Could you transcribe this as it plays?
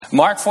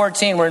Mark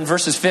 14, we're in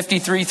verses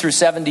 53 through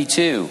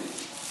 72.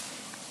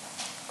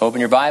 Open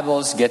your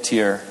Bibles, get to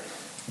your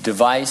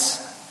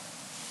device,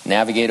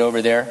 navigate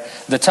over there.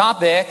 The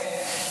topic,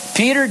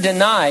 Peter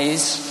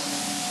denies.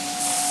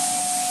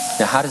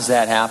 Now, how does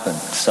that happen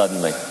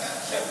suddenly?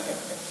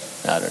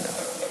 I don't know.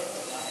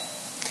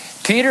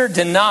 Peter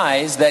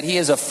denies that he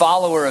is a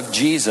follower of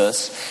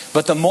Jesus,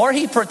 but the more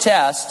he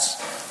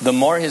protests, the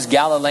more his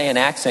Galilean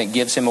accent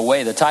gives him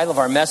away. The title of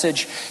our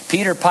message,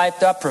 Peter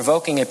piped up,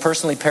 provoking a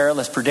personally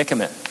perilous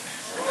predicament.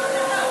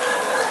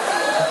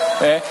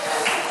 Okay.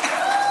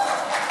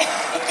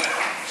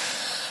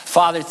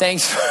 Father,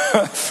 thanks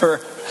for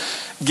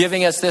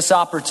giving us this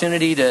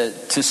opportunity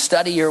to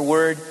study your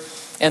word.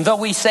 And though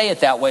we say it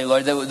that way,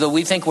 Lord, though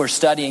we think we're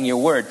studying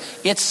your word,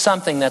 it's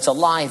something that's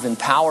alive and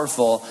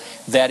powerful,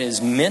 that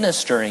is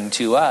ministering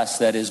to us,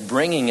 that is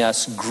bringing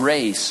us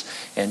grace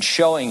and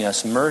showing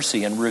us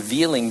mercy and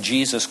revealing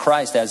Jesus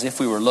Christ as if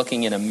we were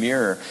looking in a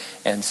mirror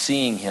and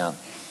seeing him.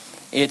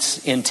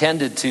 It's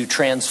intended to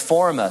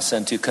transform us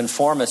and to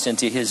conform us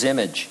into his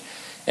image.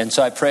 And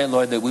so I pray,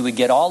 Lord, that we would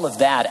get all of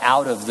that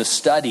out of the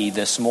study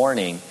this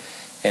morning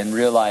and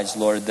realize,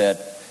 Lord,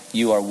 that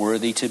you are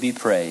worthy to be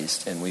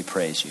praised, and we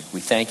praise you. We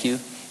thank you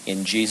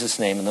in Jesus'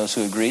 name. And those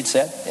who agreed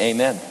said,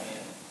 amen.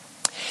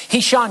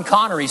 He's Sean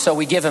Connery, so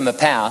we give him a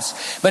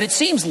pass. But it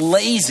seems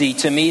lazy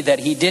to me that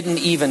he didn't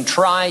even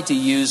try to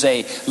use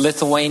a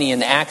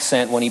Lithuanian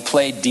accent when he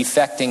played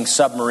defecting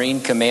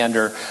submarine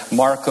commander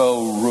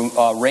Marco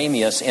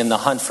Ramius in The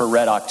Hunt for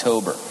Red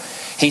October.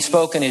 He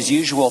spoke in his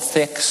usual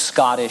thick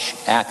Scottish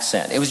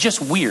accent. It was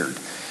just weird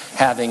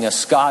having a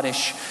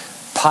Scottish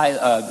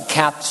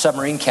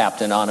submarine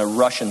captain on a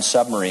Russian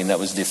submarine that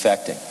was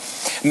defecting.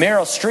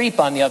 Meryl Streep,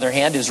 on the other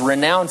hand, is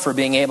renowned for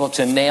being able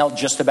to nail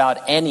just about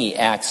any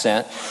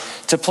accent.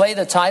 To play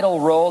the title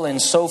role in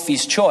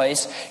Sophie's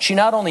Choice, she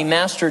not only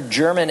mastered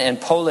German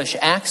and Polish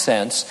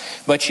accents,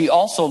 but she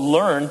also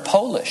learned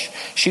Polish.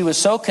 She was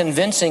so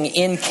convincing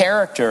in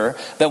character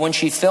that when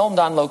she filmed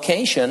on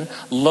location,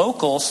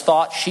 locals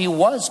thought she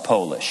was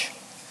Polish.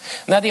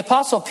 Now, the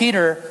Apostle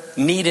Peter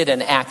needed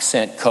an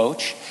accent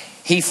coach.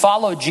 He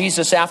followed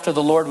Jesus after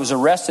the Lord was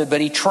arrested, but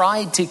he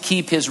tried to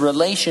keep his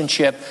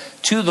relationship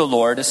to the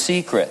Lord a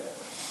secret.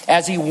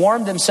 As he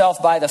warmed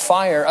himself by the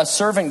fire, a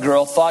servant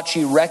girl thought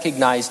she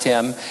recognized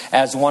him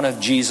as one of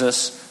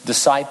Jesus'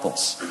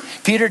 disciples.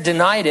 Peter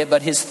denied it,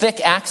 but his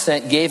thick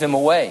accent gave him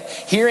away.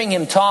 Hearing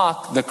him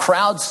talk, the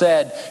crowd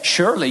said,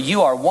 "Surely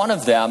you are one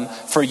of them,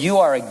 for you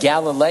are a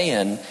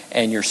Galilean,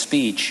 and your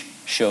speech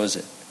shows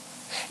it."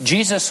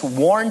 Jesus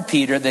warned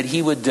Peter that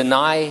he would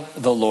deny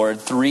the Lord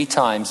 3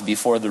 times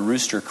before the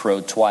rooster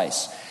crowed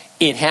twice.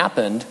 It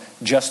happened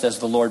just as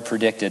the Lord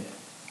predicted.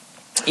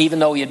 Even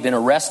though he had been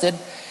arrested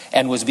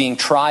and was being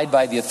tried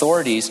by the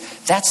authorities,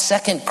 that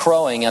second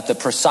crowing at the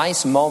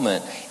precise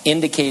moment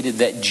indicated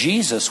that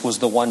Jesus was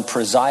the one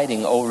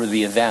presiding over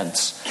the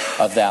events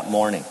of that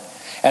morning.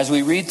 As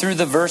we read through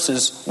the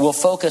verses, we'll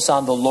focus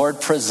on the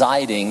Lord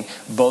presiding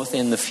both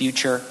in the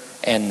future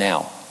and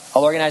now.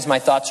 I'll organize my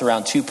thoughts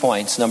around 2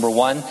 points. Number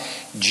 1,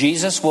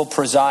 Jesus will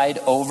preside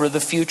over the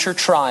future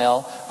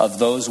trial of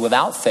those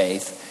without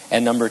faith.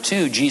 And number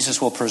 2, Jesus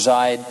will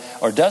preside,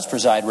 or does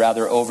preside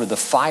rather, over the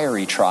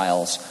fiery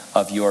trials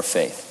of your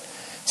faith.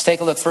 Let's take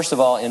a look, first of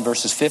all, in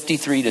verses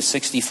 53 to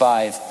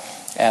 65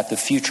 at the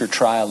future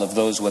trial of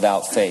those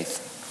without faith.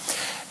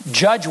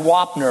 Judge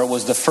Wapner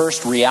was the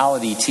first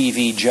reality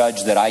TV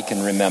judge that I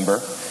can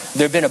remember.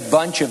 There have been a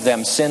bunch of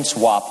them since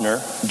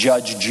Wapner.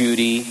 Judge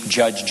Judy,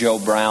 Judge Joe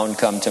Brown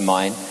come to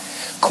mind.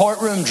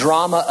 Courtroom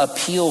drama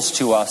appeals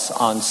to us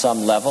on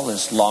some level,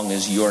 as long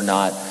as you're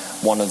not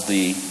one of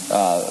the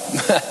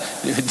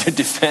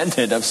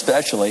defendant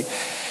especially.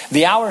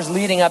 The hours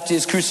leading up to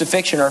his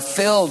crucifixion are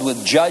filled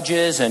with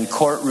judges and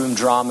courtroom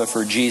drama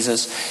for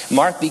Jesus.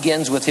 Mark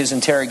begins with his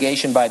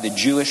interrogation by the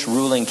Jewish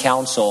ruling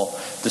council,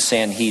 the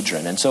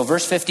Sanhedrin. And so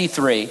verse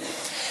 53,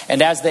 and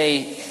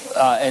they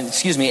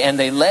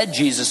led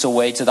Jesus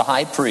away to the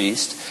high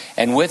priest,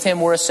 and with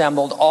him were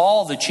assembled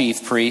all the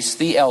chief priests,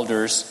 the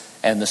elders,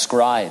 and the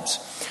scribes.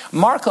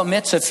 Mark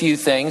omits a few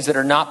things that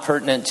are not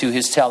pertinent to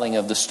his telling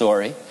of the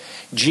story.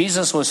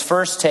 Jesus was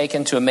first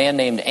taken to a man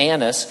named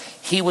Annas.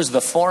 He was the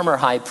former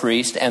high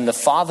priest and the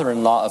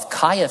father-in-law of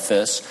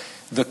Caiaphas,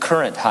 the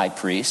current high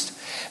priest.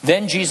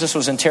 Then Jesus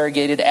was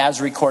interrogated,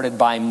 as recorded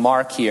by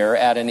Mark here,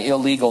 at an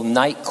illegal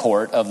night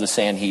court of the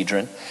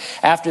Sanhedrin.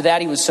 After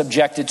that, he was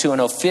subjected to an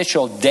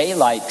official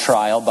daylight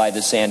trial by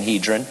the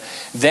Sanhedrin.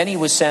 Then he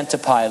was sent to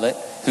Pilate,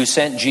 who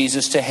sent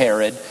Jesus to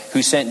Herod,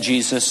 who sent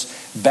Jesus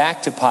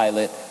back to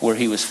Pilate, where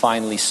he was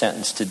finally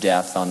sentenced to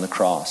death on the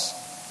cross.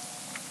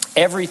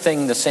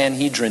 Everything the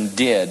Sanhedrin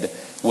did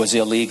was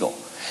illegal.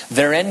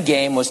 Their end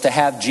game was to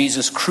have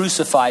Jesus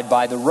crucified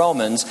by the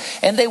Romans,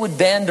 and they would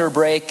bend or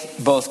break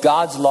both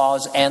God's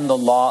laws and the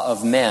law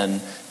of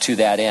men to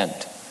that end.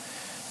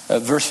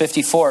 Verse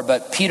 54,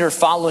 but Peter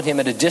followed him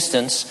at a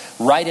distance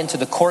right into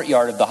the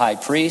courtyard of the high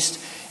priest,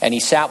 And he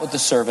sat with the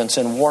servants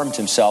and warmed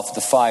himself at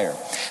the fire.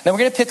 Now we're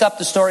going to pick up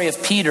the story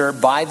of Peter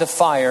by the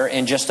fire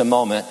in just a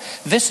moment.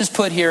 This is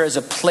put here as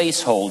a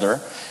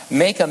placeholder.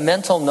 Make a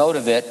mental note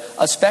of it,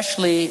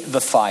 especially the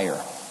fire.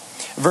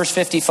 Verse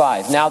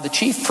 55, now the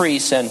chief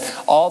priests and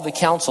all the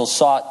council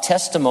sought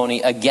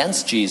testimony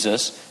against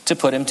Jesus to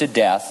put him to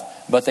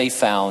death, but they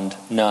found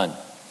none.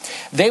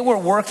 They were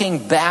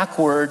working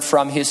backward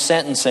from his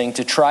sentencing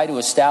to try to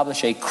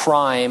establish a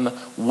crime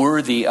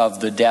worthy of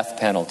the death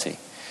penalty.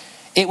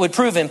 It would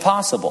prove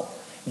impossible.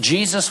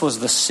 Jesus was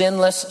the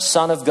sinless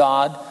Son of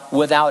God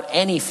without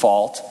any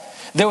fault.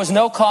 There was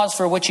no cause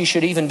for which he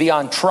should even be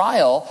on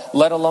trial,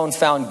 let alone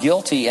found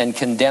guilty and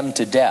condemned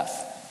to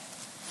death.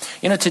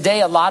 You know, today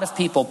a lot of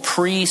people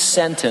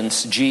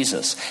pre-sentence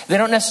Jesus. They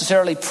don't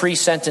necessarily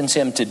pre-sentence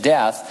him to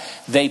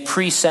death. They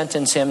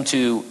pre-sentence him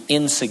to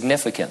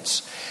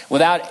insignificance.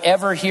 Without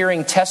ever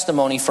hearing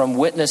testimony from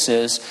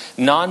witnesses,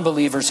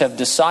 non-believers have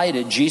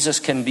decided Jesus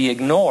can be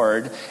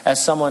ignored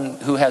as someone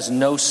who has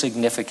no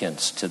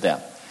significance to them.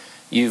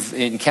 You've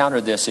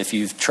encountered this if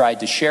you've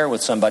tried to share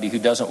with somebody who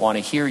doesn't want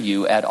to hear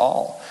you at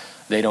all.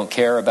 They don't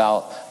care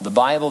about the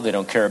Bible. They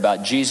don't care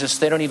about Jesus.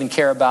 They don't even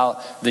care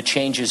about the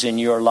changes in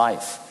your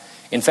life.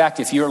 In fact,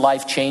 if your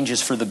life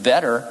changes for the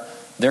better,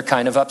 they're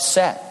kind of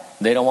upset.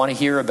 They don't want to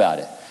hear about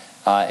it.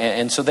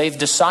 And so they've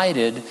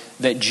decided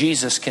that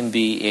Jesus can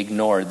be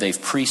ignored. They've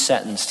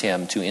pre-sentenced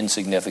him to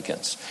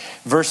insignificance.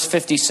 Verse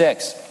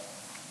 56,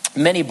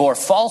 many bore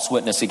false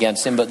witness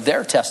against him, but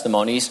their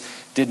testimonies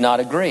did not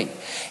agree.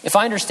 If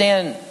I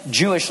understand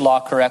Jewish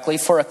law correctly,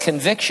 for a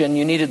conviction,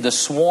 you needed the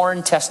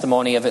sworn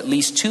testimony of at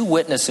least two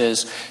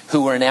witnesses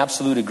who were in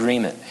absolute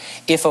agreement.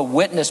 If a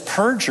witness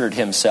perjured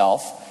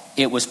himself,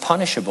 it was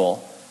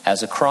punishable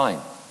as a crime.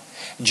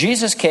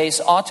 Jesus'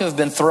 case ought to have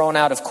been thrown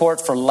out of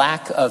court for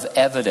lack of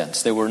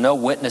evidence. There were no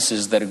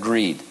witnesses that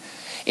agreed.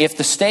 If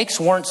the stakes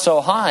weren't so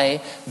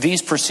high,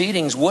 these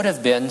proceedings would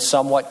have been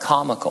somewhat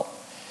comical.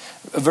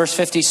 Verse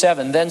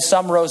 57, then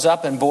some rose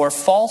up and bore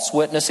false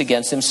witness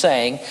against him,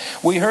 saying,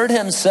 we heard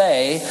him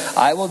say,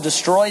 I will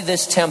destroy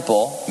this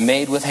temple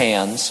made with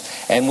hands,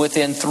 and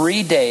within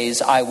 3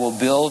 days I will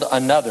build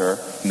another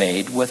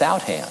made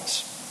without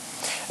hands.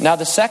 Now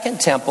the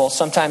second temple,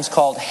 sometimes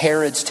called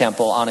Herod's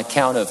temple on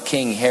account of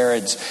King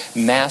Herod's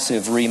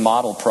massive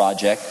remodel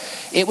project,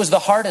 it was the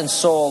heart and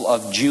soul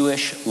of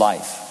Jewish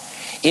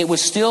life. It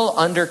was still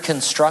under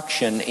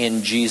construction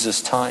in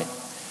Jesus' time.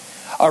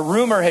 A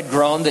rumor had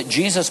grown that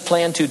Jesus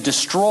planned to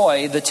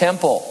destroy the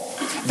temple,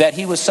 that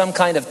he was some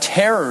kind of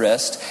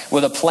terrorist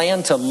with a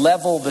plan to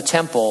level the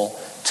temple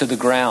to the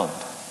ground.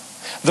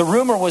 The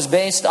rumor was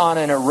based on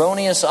an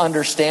erroneous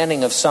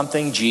understanding of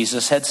something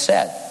Jesus had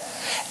said.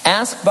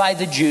 Asked by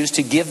the Jews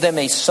to give them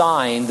a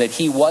sign that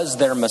he was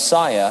their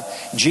Messiah,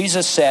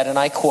 Jesus said, and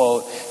I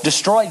quote,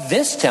 destroy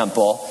this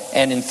temple,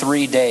 and in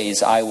 3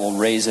 days I will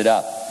raise it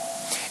up.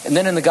 And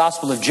then in the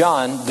Gospel of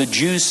John, the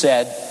Jews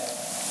said,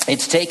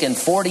 it's taken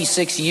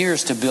 46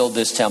 years to build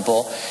this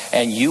temple,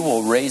 and you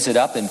will raise it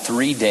up in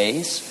 3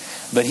 days.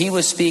 But he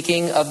was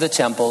speaking of the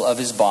temple of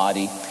his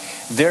body.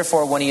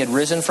 Therefore, when he had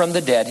risen from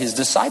the dead, his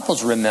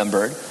disciples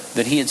remembered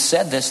that he had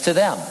said this to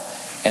them.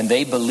 And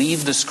they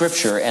believed the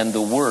scripture and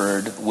the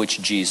word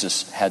which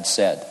Jesus had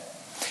said.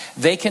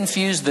 They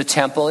confused the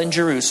temple in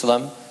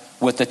Jerusalem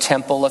with the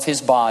temple of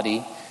his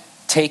body,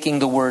 taking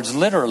the words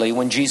literally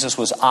when Jesus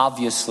was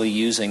obviously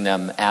using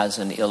them as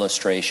an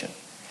illustration.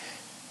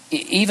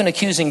 Even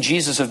accusing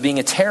Jesus of being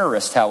a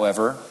terrorist,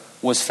 however,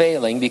 was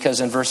failing, because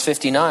in verse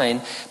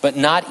 59, but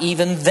not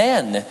even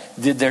then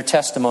did their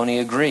testimony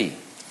agree.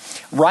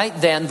 Right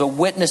then, the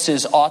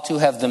witnesses ought to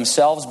have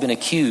themselves been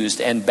accused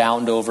and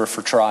bound over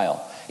for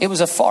trial. It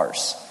was a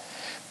farce.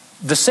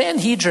 The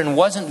Sanhedrin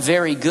wasn't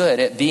very good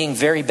at being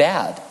very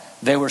bad.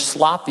 They were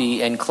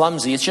sloppy and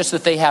clumsy. It's just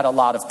that they had a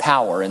lot of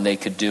power and they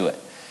could do it.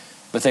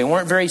 But they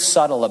weren't very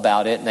subtle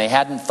about it, and they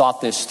hadn't thought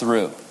this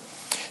through.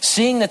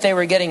 Seeing that they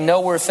were getting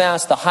nowhere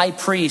fast, the high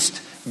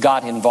priest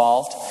got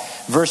involved.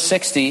 Verse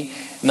 60,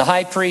 and the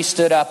high priest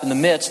stood up in the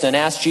midst and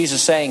asked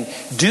Jesus, saying,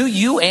 do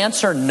you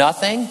answer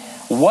nothing?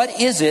 What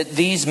is it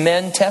these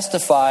men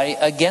testify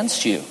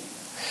against you?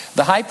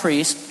 The high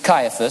priest,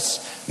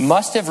 Caiaphas,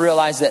 must have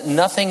realized that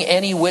nothing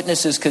any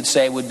witnesses could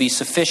say would be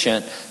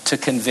sufficient to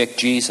convict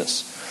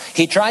Jesus.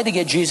 He tried to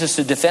get Jesus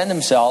to defend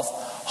himself,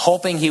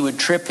 hoping he would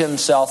trip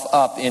himself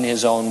up in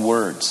his own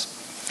words.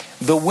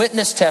 The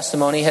witness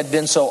testimony had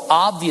been so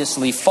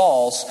obviously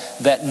false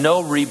that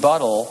no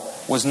rebuttal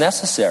was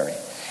necessary.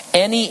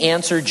 Any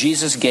answer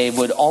Jesus gave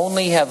would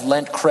only have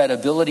lent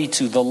credibility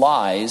to the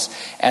lies,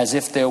 as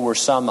if there were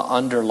some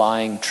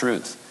underlying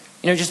truth.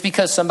 You know, just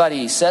because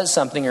somebody says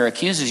something or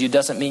accuses you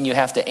doesn't mean you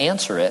have to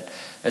answer it,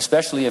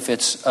 especially if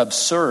it's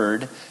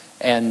absurd.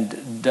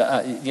 And,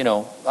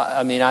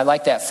 I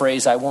like that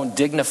phrase, I won't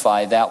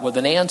dignify that with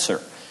an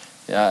answer.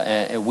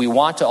 We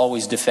want to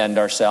always defend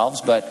ourselves,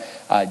 but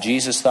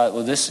Jesus thought,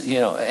 well, this,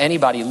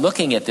 anybody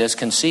looking at this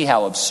can see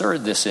how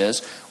absurd this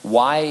is.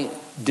 Why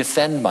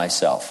defend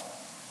myself?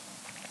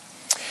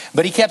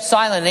 But he kept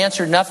silent and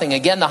answered nothing.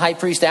 Again, the high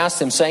priest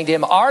asked him, saying to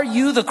him, are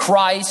you the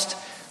Christ?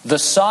 the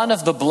Son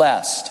of the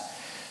Blessed.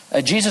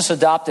 Jesus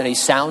adopted a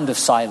sound of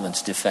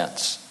silence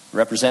defense,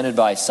 represented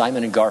by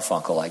Simon and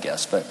Garfunkel, I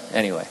guess. But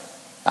anyway,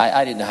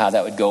 I didn't know how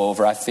that would go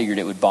over. I figured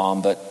it would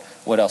bomb, but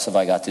what else have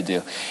I got to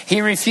do?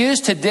 He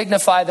refused to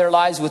dignify their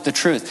lives with the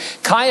truth.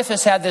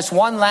 Caiaphas had this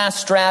one last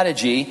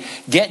strategy: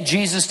 get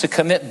Jesus to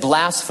commit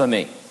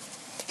blasphemy.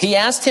 He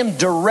asked him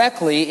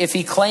directly if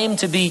he claimed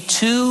to be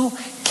two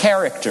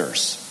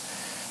characters.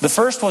 The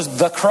first was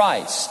the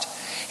Christ.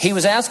 He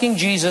was asking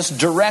Jesus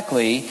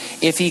directly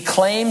if he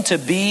claimed to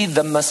be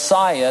the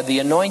Messiah, the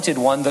anointed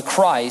one, the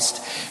Christ,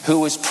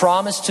 who was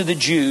promised to the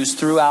Jews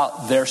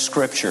throughout their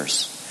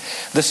scriptures.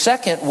 The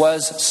second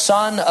was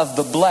Son of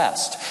the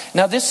Blessed.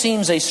 Now this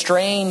seems a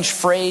strange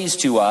phrase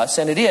to us,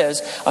 and it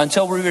is,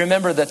 until we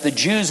remember that the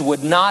Jews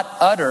would not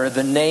utter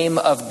the name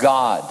of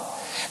God.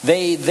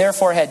 They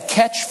therefore had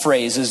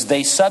catchphrases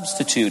they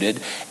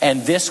substituted,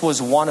 and this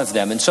was one of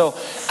them. And so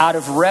out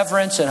of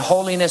reverence and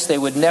holiness, they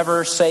would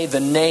never say the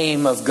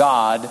name of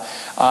God.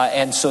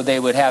 And so they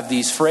would have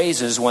these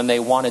phrases when they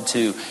wanted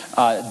to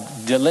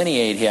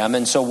delineate him.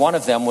 And so one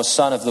of them was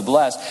Son of the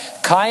Blessed.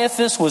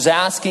 Caiaphas was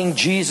asking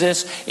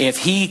Jesus if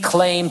he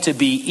claimed to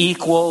be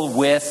equal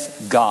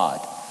with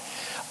God.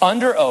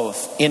 Under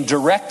oath, in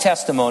direct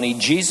testimony,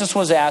 Jesus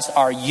was asked,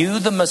 "Are you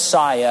the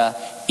Messiah,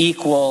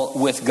 equal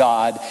with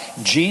God?"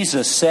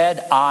 Jesus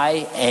said,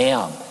 "I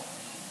am."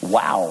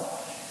 Wow.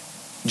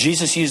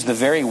 Jesus used the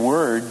very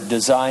word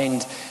used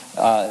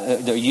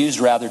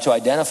to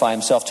identify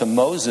himself to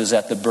Moses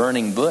at the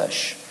burning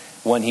bush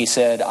when he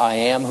said, "I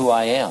am who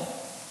I am."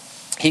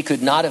 He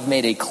could not have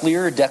made a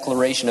clearer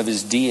declaration of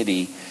his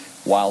deity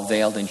while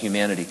veiled in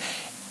humanity.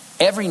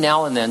 Every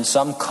now and then,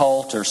 some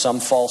cult or some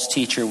false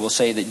teacher will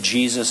say that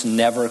Jesus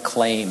never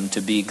claimed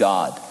to be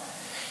God.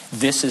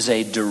 This is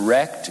a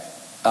direct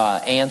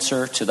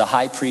answer to the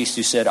high priest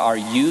who said, "Are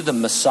you the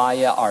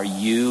Messiah? Are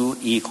you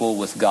equal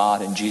with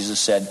God?" And Jesus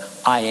said,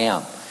 "I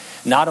am."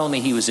 Not only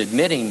he was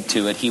admitting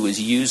to it, he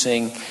was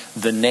using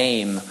the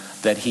name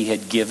that he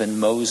had given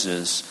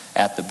Moses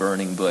at the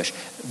burning bush.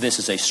 This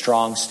is a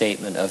strong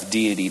statement of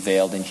deity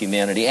veiled in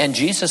humanity. And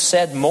Jesus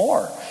said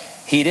more.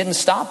 He didn't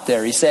stop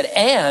there. He said,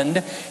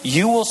 "And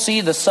you will see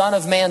the Son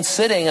of Man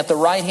sitting at the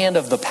right hand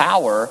of the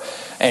power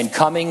and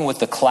coming with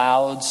the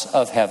clouds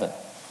of heaven."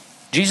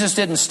 Jesus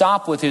didn't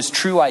stop with his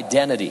true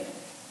identity.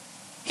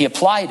 He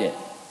applied it.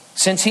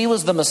 Since he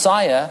was the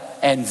Messiah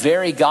and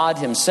very God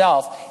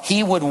himself,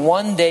 he would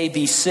one day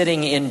be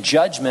sitting in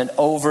judgment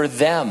over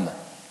them.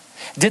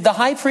 Did the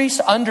high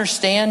priest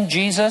understand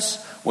Jesus?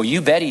 Well,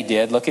 you bet he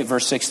did. Look at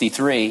verse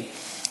 63.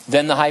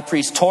 Then the high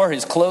priest tore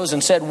his clothes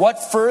and said,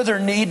 "What further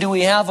need do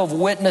we have of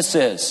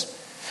witnesses?"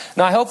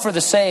 Now I hope for the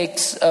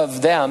sakes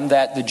of them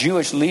that the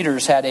Jewish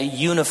leaders had a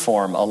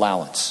uniform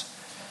allowance.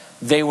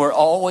 They were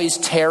always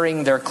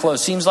tearing their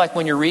clothes. Seems like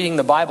when you're reading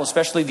the Bible,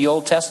 especially the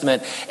Old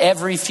Testament,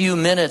 every few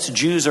minutes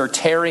Jews are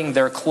tearing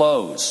their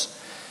clothes.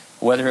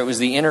 Whether it was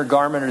the inner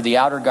garment or the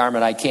outer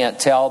garment, I can't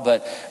tell,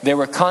 but they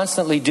were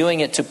constantly doing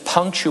it to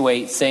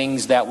punctuate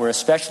things that were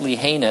especially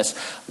heinous,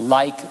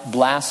 like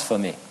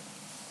blasphemy.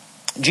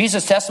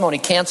 Jesus' testimony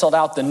canceled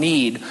out the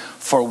need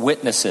for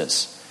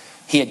witnesses.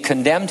 He had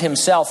condemned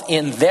himself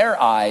in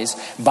their eyes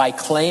by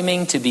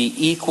claiming to be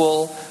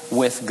equal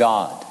with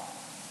God.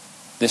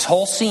 This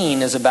whole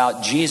scene is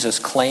about Jesus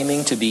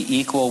claiming to be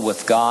equal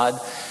with God.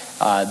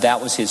 That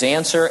was his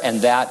answer,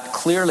 and that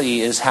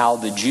clearly is how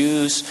the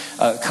Jews,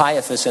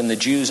 Caiaphas and the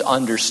Jews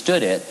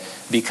understood it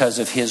because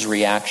of his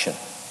reaction.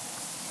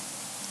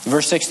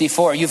 Verse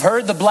 64, "You've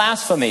heard the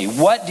blasphemy.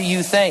 What do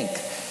you think?"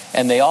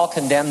 And they all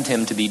condemned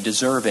him to be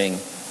deserving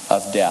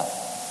of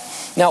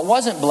death. Now, it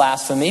wasn't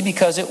blasphemy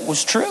because it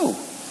was true.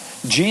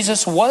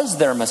 Jesus was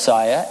their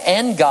Messiah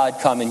and God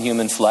come in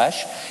human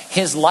flesh.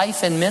 His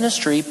life and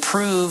ministry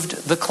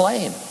proved the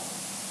claim.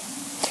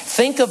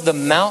 Think of the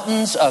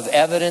mountains of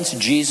evidence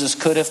Jesus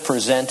could have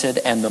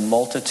presented and the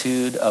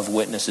multitude of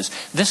witnesses.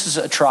 This is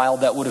a trial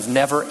that would have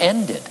never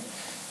ended.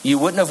 You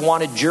wouldn't have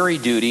wanted jury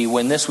duty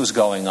when this was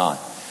going on.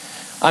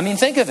 I mean,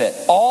 think of it.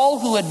 All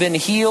who had been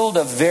healed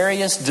of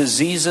various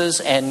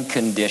diseases and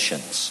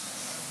conditions.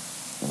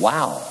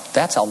 Wow,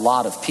 that's a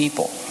lot of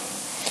people.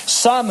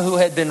 Some who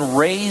had been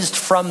raised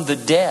from the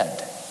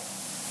dead.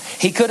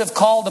 He could have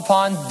called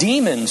upon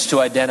demons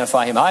to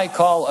identify him. "I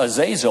call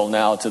Azazel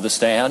now to the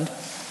stand."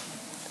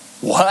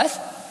 What?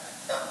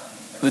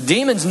 The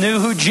demons knew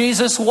who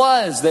Jesus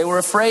was. They were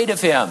afraid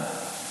of him.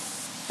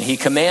 He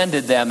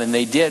commanded them and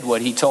they did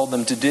what he told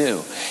them to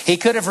do. He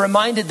could have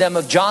reminded them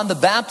of John the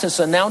Baptist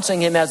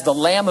announcing him as the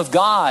Lamb of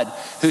God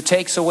who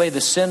takes away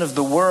the sin of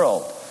the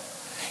world.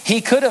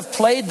 He could have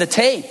played the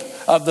tape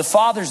of the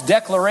Father's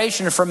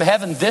declaration from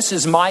heaven, "This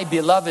is my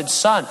beloved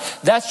Son."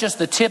 That's just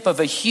the tip of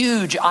a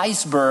huge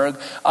iceberg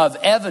of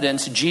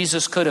evidence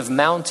Jesus could have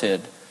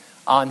mounted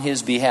on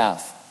his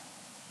behalf.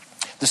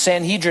 The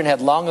Sanhedrin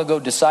had long ago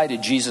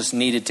decided Jesus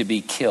needed to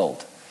be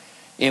killed.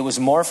 It was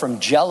more from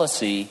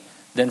jealousy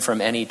than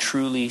from any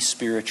truly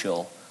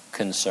spiritual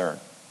concern.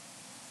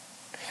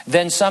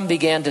 Then some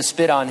began to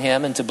spit on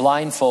him and to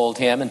blindfold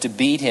him and to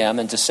beat him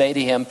and to say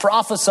to him,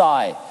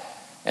 "Prophesy."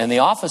 and the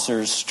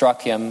officers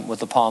struck him with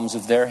the palms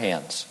of their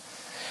hands.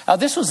 Now,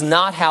 this was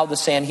not how the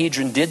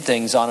Sanhedrin did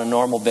things on a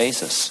normal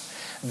basis.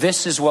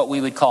 This is what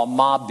we would call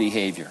mob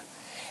behavior.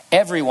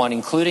 Everyone,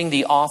 including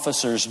the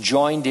officers,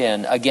 joined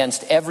in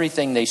against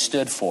everything they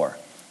stood for.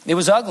 It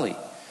was ugly,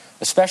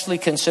 especially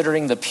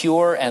considering the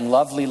pure and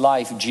lovely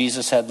life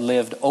Jesus had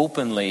lived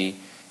openly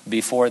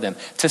before them.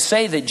 To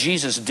say that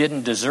Jesus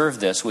didn't deserve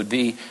this would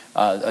be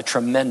a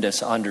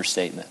tremendous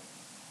understatement.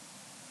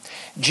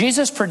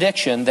 Jesus'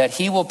 prediction that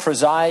he will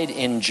preside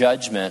in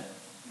judgment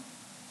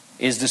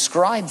is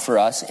described for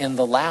us in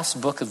the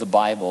last book of the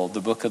Bible,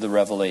 the book of the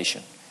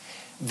Revelation.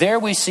 There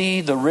we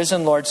see the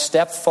risen Lord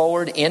step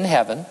forward in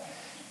heaven.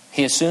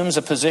 He assumes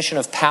a position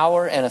of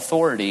power and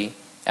authority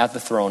at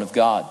the throne of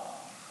God.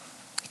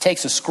 He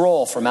takes a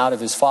scroll from out of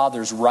his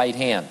Father's right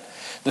hand.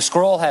 The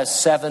scroll has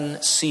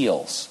 7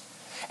 seals.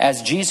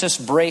 As Jesus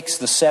breaks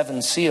the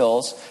 7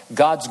 seals,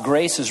 God's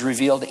grace is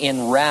revealed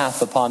in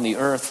wrath upon the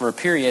earth for a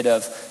period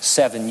of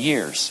 7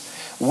 years.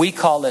 We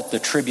call it the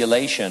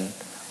tribulation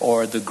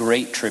or the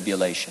Great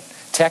Tribulation.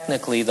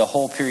 Technically, the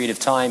whole period of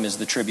time is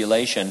the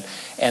tribulation,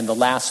 and the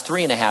last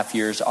 3.5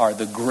 years are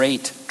the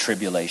Great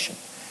Tribulation.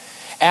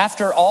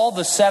 After all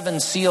the 7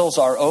 seals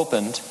are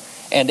opened,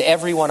 and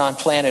everyone on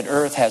planet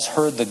Earth has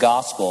heard the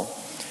gospel,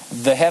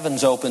 the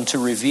heavens open to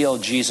reveal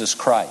Jesus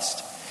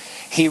Christ.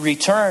 He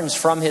returns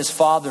from his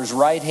Father's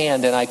right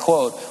hand, and I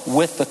quote,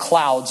 with the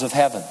clouds of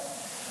heaven.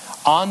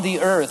 On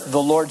the earth,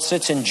 the Lord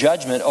sits in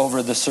judgment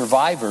over the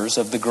survivors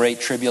of the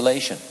Great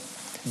Tribulation.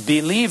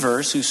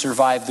 Believers who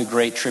survive the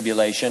Great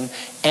Tribulation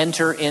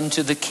enter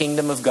into the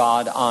kingdom of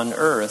God on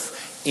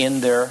earth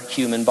in their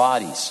human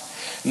bodies.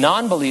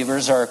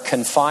 Non-believers are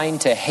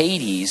confined to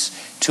Hades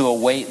to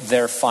await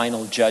their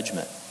final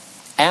judgment.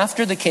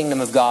 After the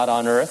kingdom of God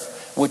on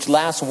earth, which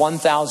lasts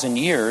 1,000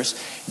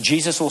 years,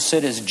 Jesus will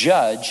sit as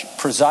judge,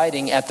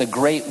 presiding at the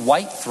great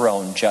white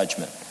throne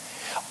judgment.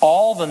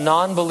 All the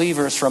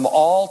non-believers from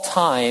all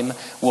time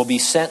will be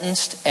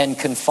sentenced and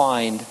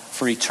confined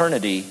for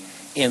eternity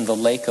in the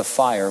lake of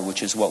fire,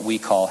 which is what we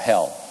call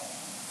hell.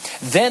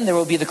 Then there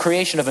will be the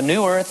creation of a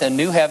new earth and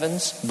new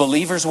heavens.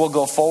 Believers will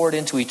go forward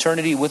into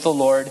eternity with the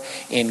Lord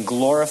in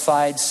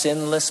glorified,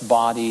 sinless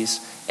bodies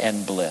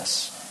and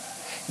bliss.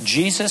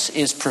 Jesus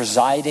is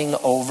presiding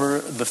over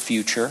the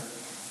future.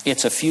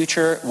 It's a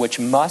future which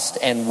must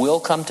and will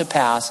come to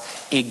pass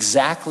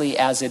exactly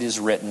as it is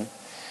written.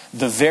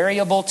 The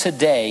variable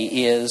today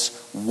is,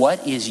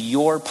 what is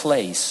your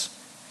place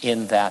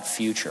in that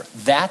future?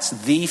 That's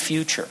the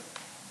future.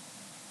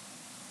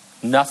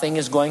 Nothing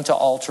is going to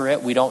alter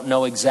it. We don't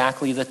know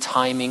exactly the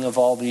timing of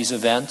all these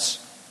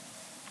events.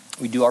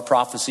 We do our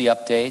prophecy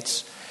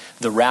updates.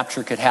 The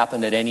rapture could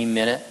happen at any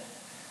minute.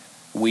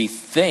 We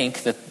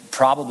think that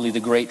probably the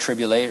Great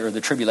Tribulation or the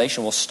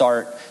tribulation will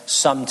start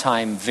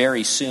sometime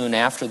very soon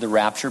after the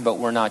rapture, but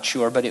we're not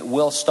sure. But it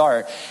will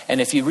start.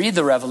 And if you read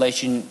the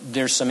Revelation,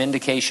 there's some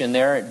indication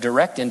there,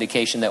 direct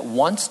indication that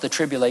once the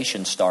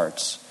tribulation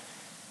starts,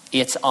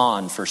 it's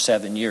on for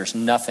 7 years.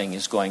 Nothing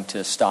is going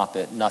to stop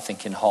it. Nothing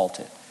can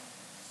halt it.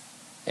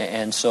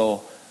 And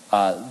so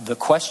the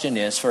question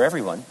is for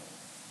everyone,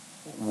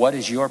 what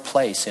is your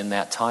place in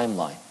that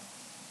timeline?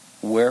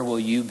 Where will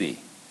you be?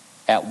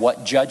 At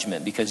what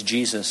judgment? Because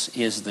Jesus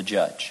is the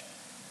judge.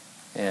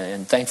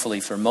 And thankfully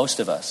for most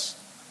of us,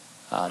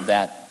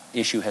 that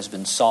issue has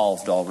been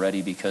solved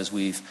already because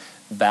we've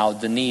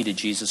bowed the knee to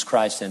Jesus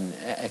Christ and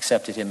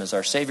accepted him as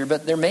our Savior.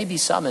 But there may be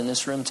some in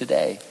this room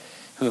today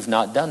who have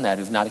not done that,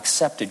 who've not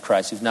accepted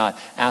Christ, who've not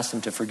asked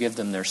him to forgive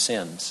them their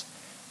sins.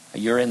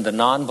 You're in the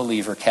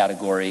non-believer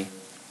category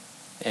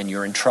and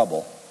you're in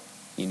trouble.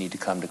 You need to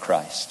come to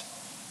Christ.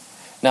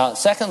 Now,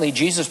 secondly,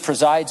 Jesus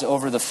presides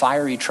over the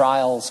fiery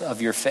trials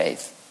of your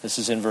faith. This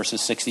is in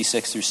verses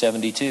 66 through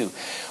 72.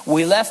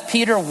 We left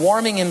Peter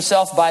warming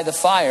himself by the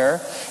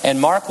fire, and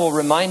Mark will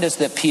remind us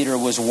that Peter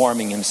was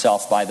warming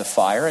himself by the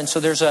fire. And so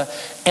there's an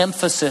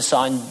emphasis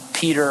on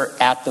Peter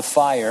at the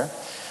fire.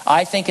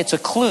 I think it's a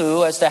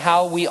clue as to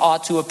how we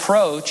ought to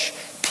approach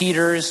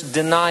Peter's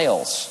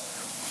denials.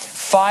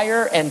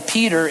 Fire and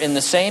Peter in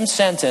the same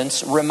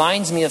sentence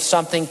reminds me of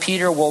something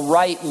Peter will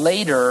write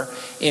later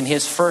in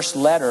his first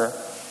letter.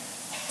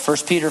 1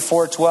 Peter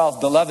 4:12,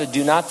 Beloved,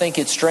 do not think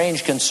it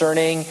strange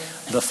concerning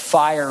the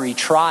fiery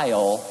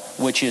trial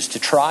which is to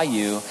try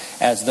you,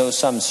 as though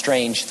some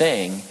strange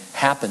thing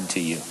happened to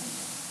you.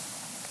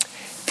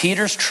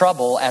 Peter's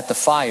trouble at the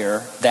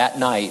fire that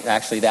night,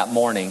 actually that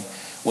morning,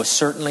 was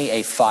certainly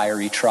a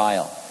fiery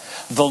trial.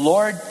 The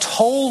Lord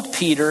told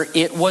Peter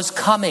it was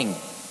coming.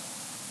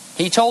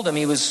 He told him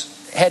he was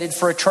headed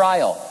for a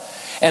trial.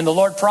 And the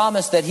Lord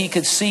promised that he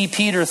could see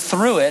Peter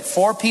through it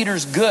for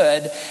Peter's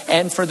good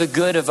and for the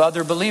good of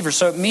other believers.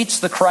 So it meets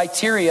the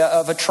criteria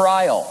of a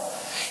trial.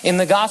 In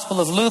the Gospel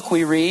of Luke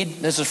we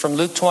read, this is from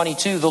Luke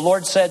 22, the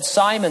Lord said,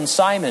 Simon,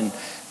 Simon,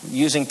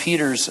 using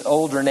Peter's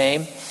older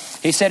name,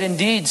 he said,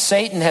 Indeed,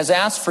 Satan has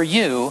asked for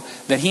you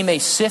that he may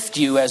sift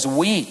you as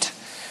wheat.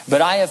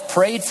 But I have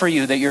prayed for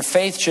you that your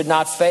faith should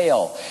not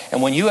fail.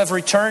 And when you have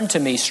returned to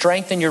me,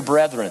 strengthen your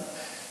brethren.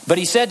 But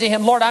he said to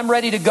him, Lord, I'm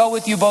ready to go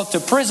with you both to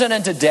prison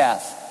and to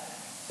death.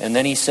 And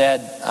then he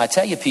said, I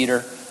tell you,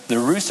 Peter, the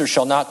rooster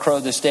shall not crow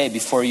this day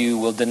before you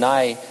will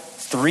deny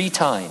 3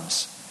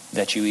 times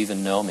that you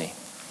even know me.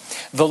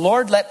 The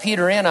Lord let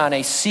Peter in on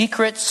a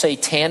secret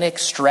satanic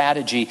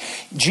strategy.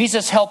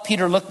 Jesus helped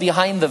Peter look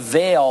behind the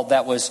veil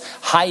that was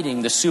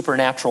hiding the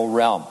supernatural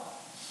realm.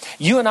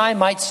 You and I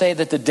might say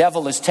that the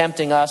devil is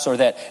tempting us or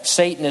that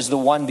Satan is the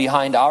one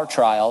behind our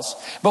trials,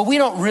 but we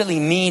don't really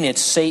mean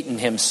it's Satan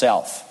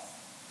himself.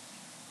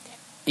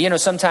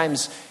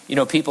 Sometimes,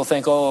 people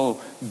think, oh,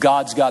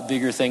 God's got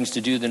bigger things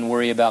to do than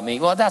worry about me.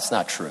 Well, that's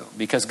not true,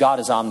 because God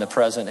is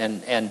omnipresent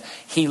and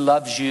he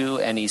loves you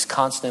and he's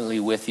constantly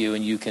with you,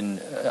 and you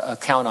can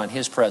count on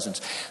his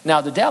presence.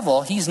 Now, the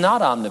devil, he's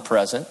not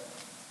omnipresent.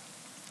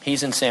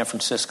 He's in San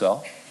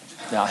Francisco.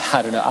 Now,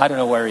 I don't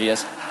know where he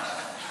is.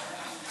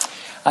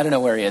 I don't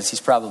know where he is.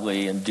 He's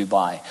probably in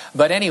Dubai.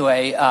 But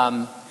anyway,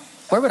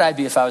 where would I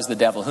be if I was the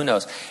devil? Who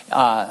knows?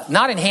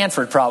 Not in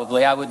Hanford,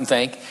 probably, I wouldn't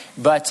think.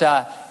 But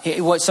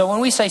so when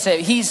we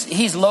say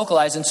he's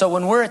localized, and so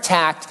when we're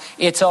attacked,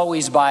 it's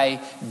always by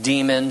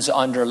demons,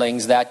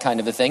 underlings, that kind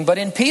of a thing. But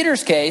in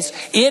Peter's case,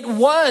 it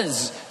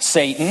was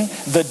Satan,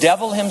 the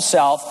devil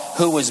himself,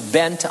 who was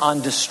bent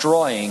on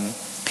destroying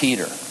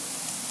Peter.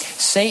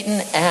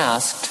 Satan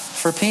asked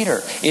for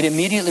Peter. It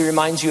immediately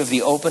reminds you of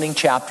the opening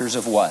chapters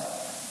of what?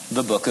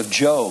 The book of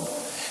Job.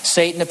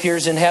 Satan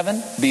appears in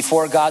heaven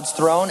before God's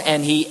throne,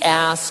 and he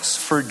asks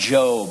for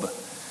Job.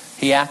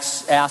 He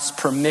asks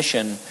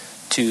permission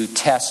to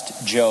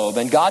test Job.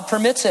 And God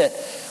permits it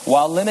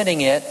while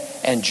limiting it,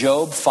 and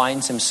Job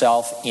finds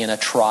himself in a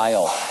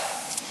trial.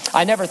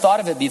 I never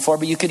thought of it before,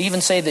 but you could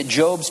even say that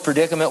Job's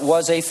predicament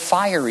was a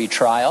fiery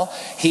trial.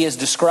 He is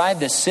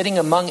described as sitting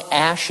among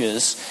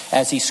ashes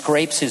as he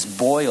scrapes his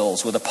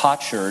boils with a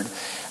potsherd.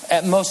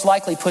 It most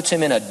likely puts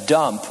him in a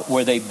dump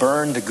where they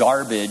burned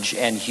garbage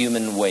and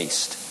human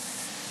waste.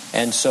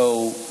 And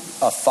so,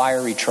 a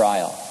fiery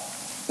trial.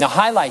 Now,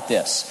 highlight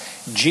this.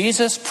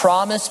 Jesus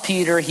promised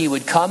Peter he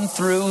would come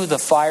through the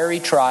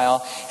fiery trial.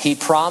 He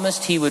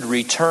promised he would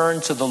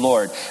return to the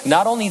Lord.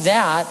 Not only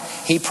that,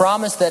 he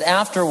promised that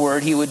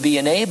afterward he would be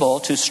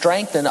enabled to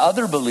strengthen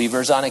other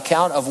believers on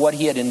account of what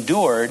he had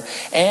endured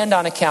and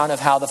on account of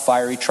how the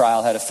fiery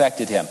trial had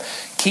affected him.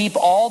 Keep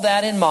all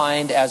that in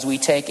mind as we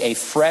take a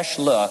fresh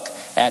look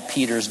at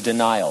Peter's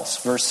denials.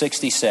 Verse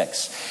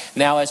 66.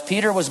 Now, as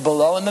Peter was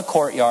below in the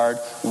courtyard,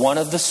 one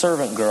of the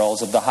servant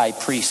girls of the high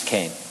priest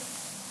came.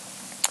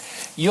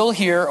 You'll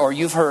hear, or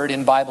you've heard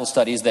in Bible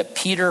studies, that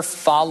Peter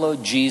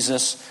followed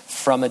Jesus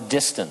from a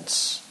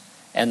distance,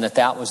 and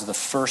that was the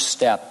first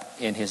step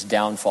in his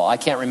downfall. I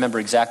can't remember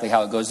exactly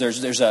how it goes.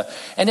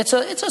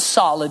 It's a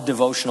solid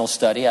devotional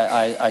study,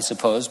 I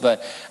suppose,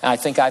 but I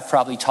think I've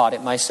probably taught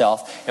it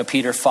myself.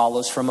 Peter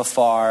follows from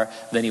afar,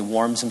 then he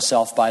warms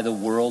himself by the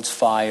world's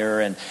fire,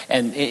 and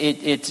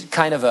it's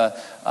kind of a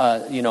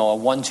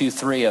 1, 2,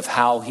 3 of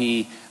how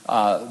he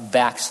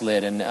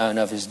backslid and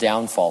of his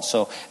downfall.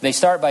 So they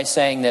start by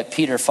saying that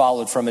Peter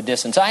followed from a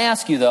distance. I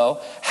ask you though,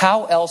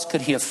 how else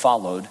could he have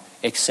followed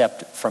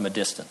except from a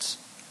distance?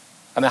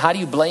 I mean, how do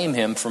you blame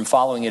him from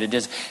following at a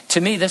distance?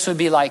 To me, this would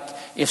be like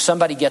if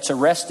somebody gets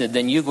arrested,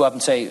 then you go up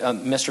and say,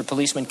 Mr.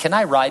 Policeman, can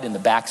I ride in the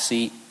back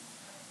seat?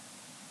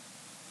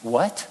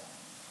 What?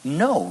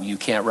 No, you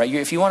can't ride.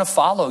 If you want to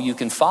follow, you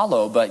can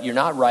follow, but you're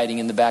not riding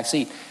in the back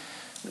seat.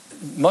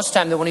 Most of the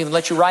time, they won't even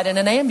let you ride in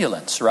an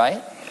ambulance,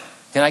 right?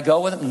 Can I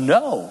go with him?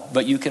 No,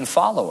 but you can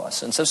follow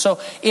us. And so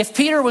if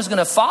Peter was going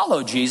to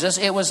follow Jesus,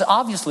 it was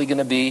obviously going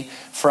to be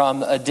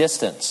from a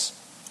distance.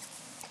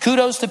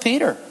 Kudos to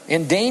Peter,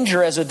 in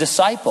danger as a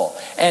disciple,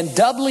 and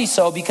doubly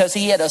so because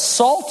he had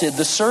assaulted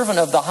the servant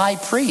of the high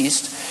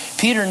priest.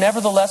 Peter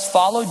nevertheless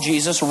followed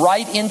Jesus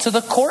right into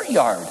the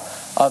courtyard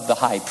of the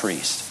high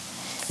priest.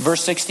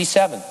 Verse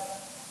 67,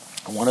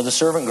 one of the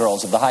servant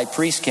girls of the high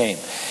priest came,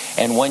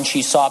 and when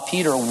she saw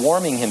Peter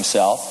warming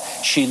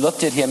himself, she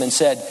looked at him and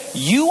said,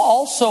 "You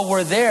also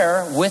were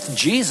there with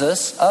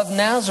Jesus of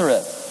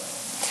Nazareth."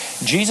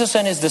 Jesus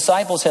and his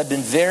disciples had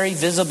been very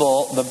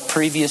visible the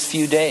previous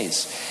few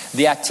days.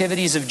 The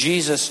activities of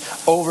Jesus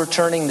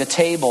overturning the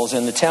tables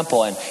in the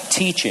temple and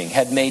teaching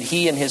had made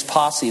he and his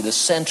posse the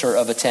center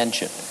of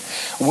attention.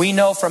 We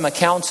know from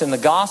accounts in the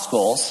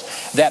Gospels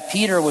that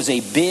Peter was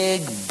a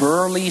big,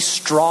 burly,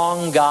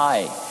 strong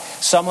guy.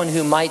 Someone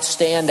who might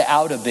stand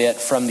out a bit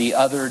from the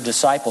other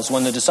disciples.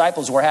 When the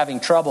disciples were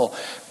having trouble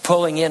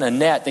pulling in a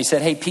net, they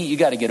said, "Hey, Pete, you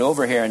got to get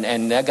over here."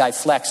 And that guy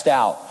flexed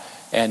out.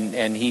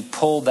 And he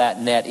pulled that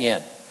net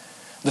in.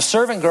 The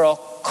servant girl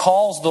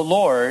calls the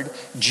Lord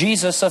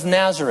Jesus of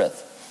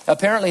Nazareth.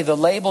 Apparently the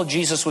label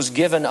Jesus was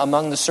given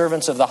among the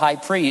servants of the high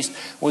priest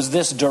was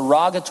this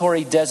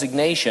derogatory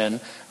designation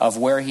of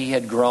where he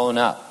had grown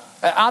up.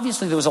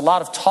 Obviously there was a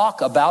lot of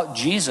talk about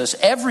Jesus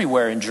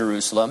everywhere in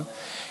Jerusalem,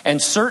 and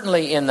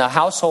certainly in the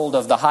household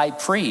of the high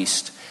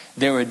priest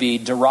there would be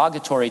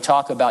derogatory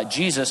talk about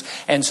Jesus,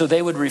 and so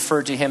they would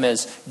refer to him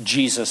as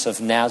Jesus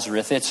of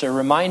Nazareth. It's a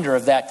reminder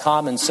of that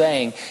common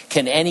saying,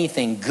 can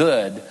anything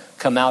good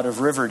come out of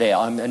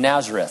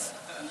Nazareth?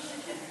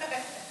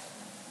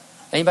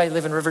 Anybody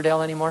live in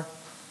Riverdale anymore?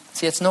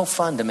 See, it's no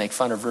fun to make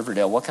fun of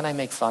Riverdale. What can I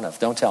make fun of?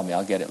 Don't tell me,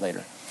 I'll get it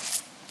later.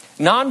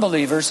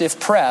 Non-believers, if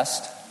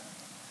pressed,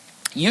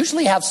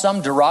 usually have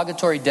some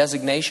derogatory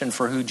designation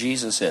for who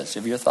Jesus is.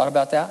 Have you ever thought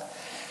about that?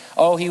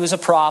 Oh, he was a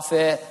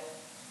prophet.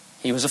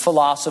 He was a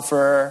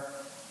philosopher.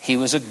 He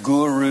was a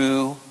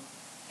guru.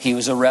 He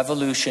was a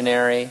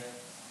revolutionary.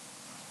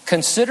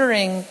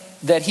 Considering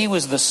that he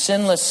was the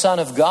sinless Son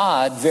of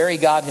God, very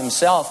God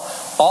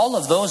himself, all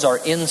of those are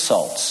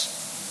insults.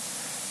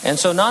 And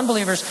so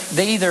non-believers,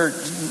 they either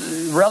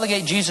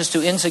relegate Jesus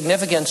to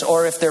insignificance,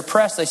 or if they're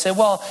pressed, they say,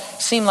 well,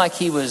 it seemed like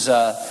he was,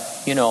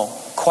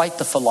 quite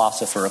the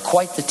philosopher, or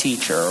quite the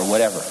teacher, or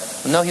whatever.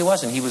 No, he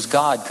wasn't. He was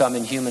God come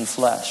in human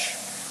flesh,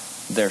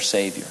 their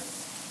Savior.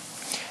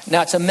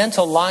 Now, it's a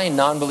mental line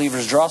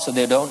non-believers draw so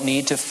they don't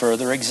need to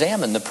further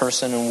examine the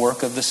person and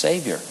work of the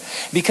Savior.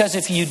 Because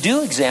if you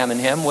do examine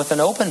him with an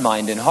open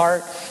mind and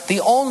heart, the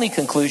only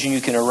conclusion you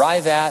can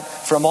arrive at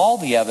from all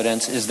the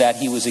evidence is that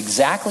he was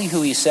exactly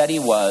who he said he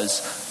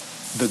was,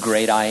 the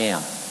great I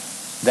am.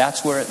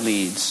 That's where it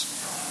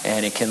leads,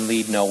 and it can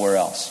lead nowhere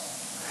else.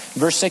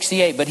 Verse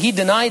 68, but he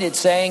denied it,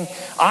 saying,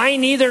 I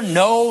neither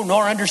know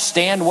nor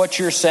understand what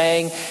you're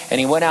saying. And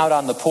he went out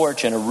on the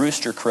porch, and a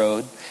rooster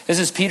crowed. This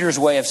is Peter's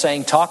way of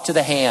saying, talk to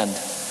the hand.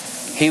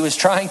 He was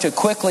trying to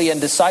quickly and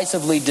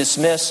decisively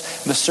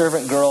dismiss the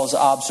servant girl's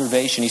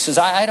observation. He says,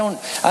 I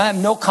have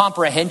no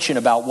comprehension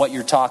about what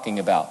you're talking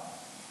about.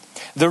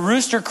 The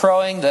rooster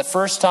crowing the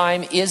first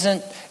time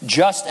isn't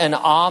just an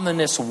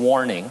ominous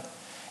warning.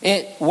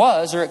 It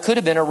was, or it could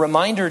have been, a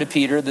reminder to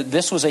Peter that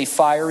this was a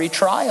fiery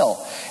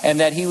trial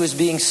and that he was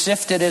being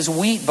sifted as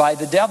wheat by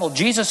the devil.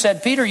 Jesus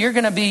said, Peter, you're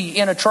going to be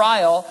in a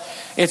trial.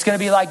 It's going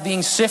to be like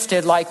being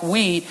sifted like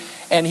wheat.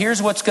 And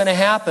here's what's going to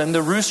happen.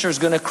 The rooster's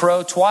going to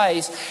crow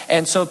twice.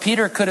 And so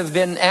Peter could have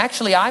been,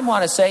 actually, I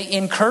want to say,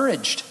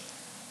 encouraged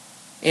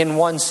in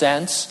one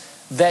sense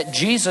that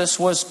Jesus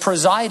was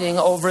presiding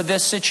over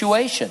this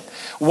situation.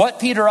 What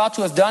Peter ought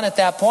to have done at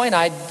that point,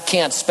 I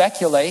can't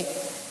speculate.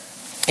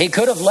 He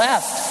could have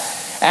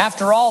left.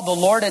 After all, the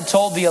Lord had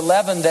told the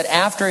 11 that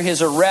after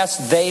his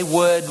arrest, they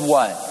would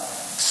what?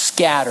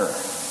 Scatter.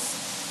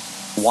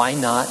 Why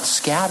not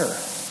scatter?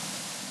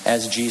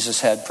 As Jesus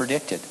had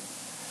predicted.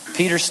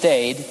 Peter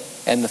stayed,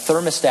 and the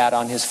thermostat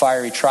on his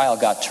fiery trial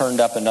got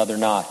turned up another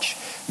notch.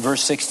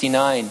 Verse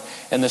 69,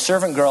 and the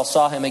servant girl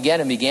saw him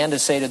again and began to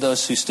say to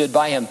those who stood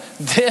by him,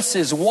 this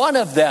is one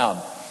of them.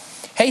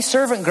 Hey,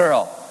 servant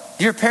girl,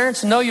 do your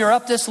parents know you're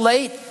up this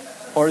late?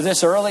 Or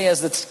this early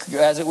as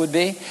it would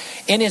be?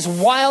 In his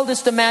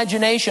wildest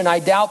imagination, I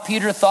doubt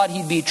Peter thought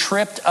he'd be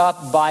tripped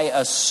up by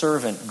a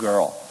servant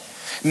girl.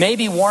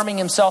 Maybe warming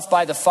himself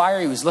by the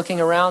fire, he was looking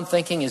around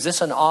thinking, is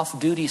this an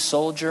off-duty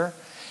soldier?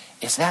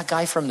 Is that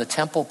guy from the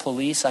temple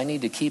police? I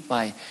need to keep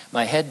my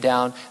head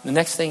down. The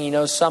next thing he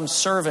knows, some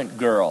servant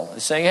girl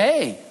is saying,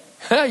 hey,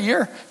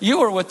 you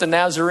were with the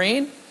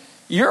Nazarene.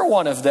 You're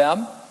one of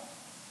them.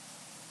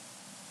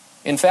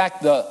 In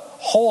fact, the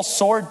whole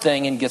sword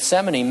thing in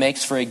Gethsemane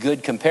makes for a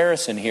good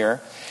comparison here.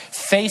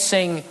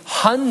 Facing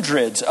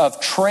hundreds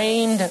of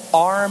trained,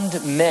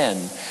 armed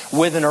men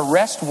with an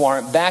arrest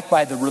warrant backed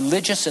by the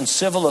religious and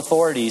civil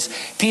authorities,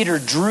 Peter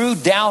drew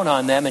down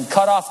on them and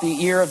cut off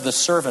the ear of the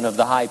servant of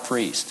the high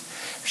priest.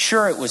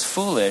 Sure, it was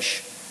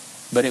foolish,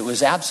 but it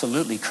was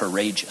absolutely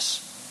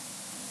courageous.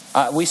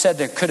 We said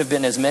there could have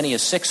been as many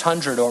as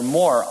 600 or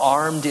more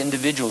armed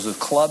individuals with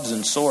clubs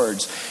and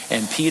swords,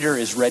 and Peter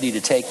is ready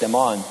to take them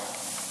on.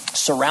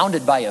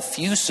 Surrounded by a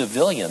few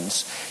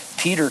civilians,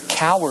 Peter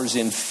cowers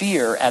in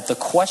fear at the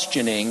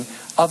questioning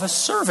of a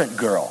servant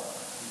girl.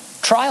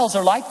 Trials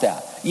are like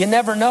that. You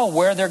never know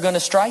where they're going to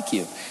strike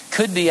you.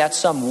 Could be at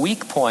some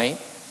weak point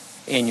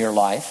in your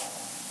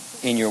life,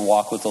 in your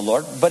walk with the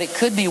Lord, but it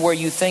could be where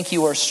you think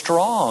you are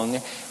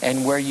strong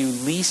and where you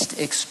least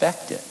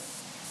expect it.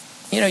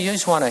 You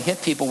just want to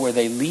hit people where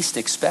they least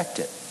expect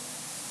it.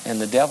 And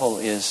the devil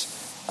is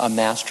a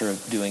master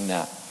of doing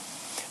that.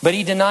 But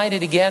he denied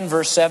it again,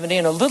 verse 70.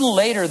 And a little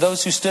later,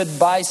 those who stood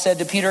by said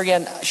to Peter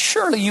again,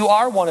 surely you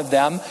are one of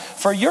them,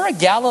 for you're a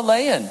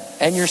Galilean,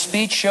 and your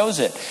speech shows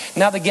it.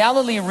 Now, the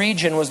Galilee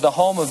region was the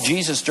home of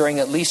Jesus during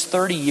at least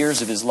 30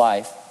 years of his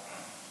life.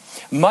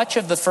 Much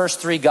of the first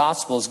three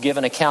Gospels give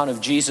an account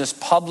of Jesus'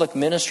 public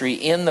ministry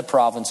in the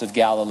province of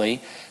Galilee,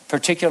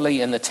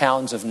 particularly in the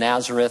towns of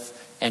Nazareth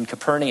and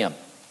Capernaum.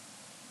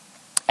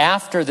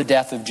 After the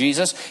death of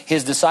Jesus,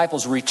 his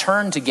disciples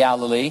returned to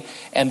Galilee,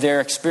 and their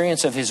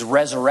experience of his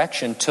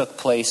resurrection took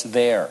place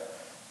there.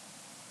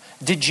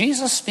 Did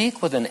Jesus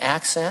speak with an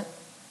accent,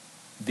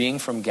 being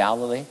from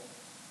Galilee?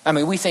 I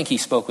mean, we think he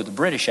spoke with a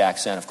British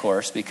accent, of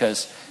course,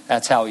 because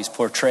that's how he's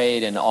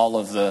portrayed in all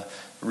of the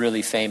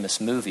really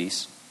famous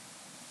movies.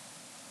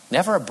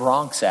 Never a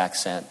Bronx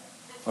accent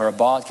or a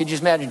Boston. Could you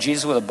just imagine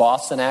Jesus with a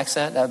Boston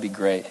accent? That would be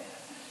great.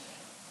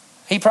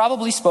 He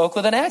probably spoke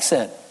with an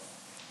accent.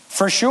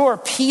 For sure,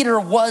 Peter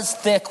was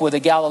thick with a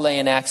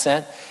Galilean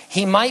accent.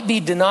 He might be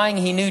denying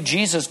he knew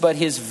Jesus, but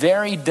his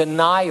very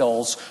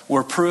denials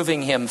were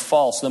proving him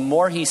false. The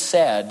more he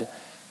said,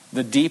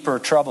 the deeper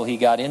trouble he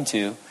got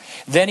into.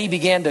 Then he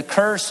began to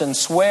curse and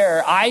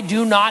swear, "I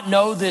do not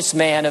know this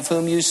man of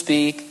whom you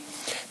speak."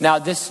 Now,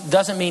 this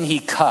doesn't mean he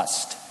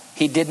cussed.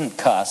 He didn't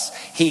cuss.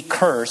 He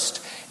cursed,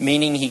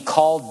 meaning he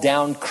called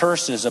down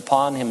curses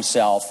upon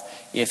himself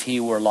if he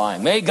were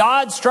lying. "May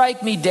God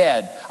strike me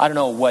dead." I don't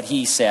know what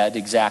he said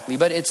exactly,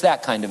 but it's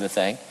that kind of a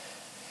thing.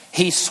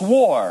 He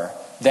swore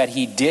that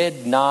he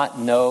did not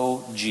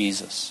know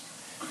Jesus.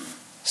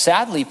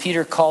 Sadly,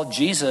 Peter called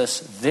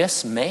Jesus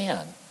this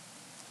man.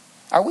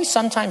 Are we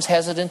sometimes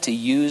hesitant to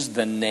use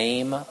the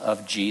name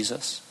of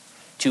Jesus?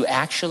 To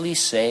actually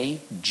say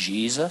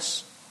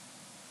Jesus?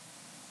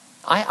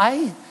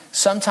 I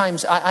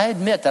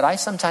admit that I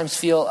sometimes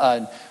feel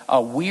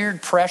a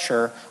weird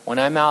pressure when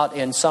I'm out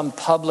in some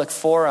public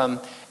forum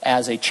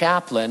as a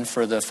chaplain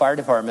for the fire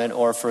department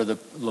or for the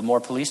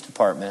Lemoore Police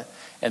Department,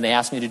 and they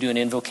ask me to do an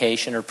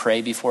invocation or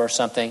pray before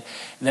something.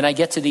 And then I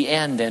get to the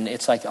end and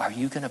it's like, are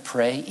you going to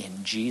pray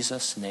in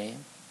Jesus'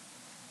 name?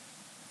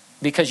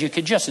 Because you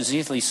could just as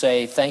easily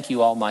say, "Thank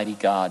you, Almighty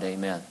God,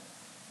 amen."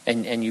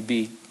 And you'd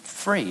be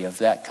free of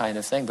that kind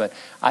of thing. But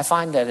I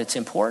find that it's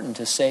important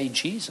to say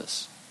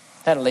Jesus.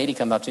 I had a lady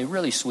come up to me, a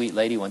really sweet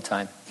lady one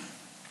time,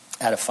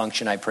 at a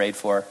function I prayed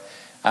for.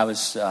 I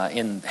was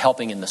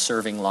helping in the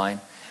serving line,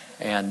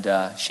 and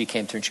she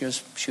came through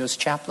and she goes,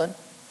 "Chaplain,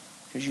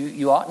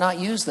 you ought not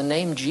use the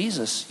name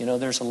Jesus. You know,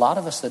 there's a lot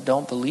of us that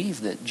don't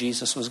believe that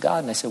Jesus was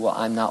God." And I said, "Well,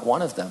 I'm not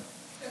one of them."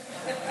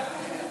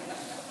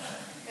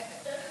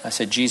 I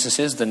said, "Jesus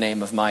is the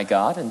name of my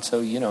God. And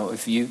so,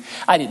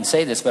 I didn't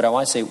say this, but I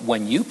want to say,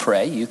 when you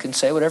pray, you can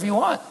say whatever you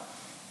want.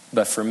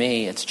 But for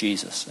me, it's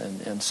Jesus."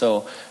 And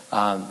so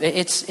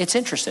it's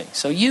interesting.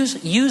 So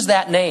use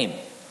that name.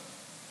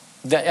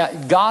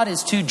 God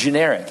is too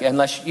generic,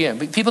 unless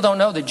people don't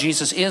know that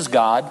Jesus is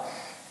God.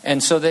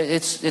 And so that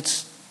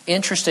it's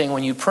interesting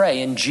when you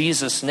pray in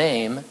Jesus'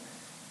 name,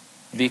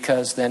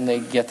 because then they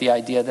get the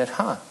idea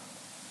that,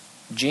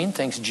 Gene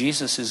thinks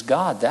Jesus is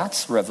God.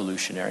 That's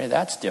revolutionary.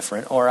 That's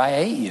different. Or I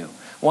hate you.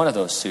 One of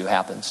those two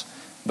happens.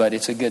 But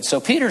it's a good. So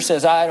Peter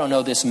says, "I don't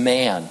know this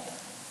man."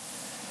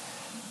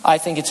 I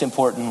think it's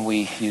important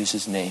we use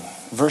his name.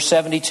 Verse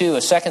 72,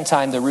 a second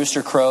time the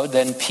rooster crowed.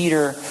 Then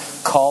Peter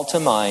called to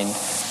mind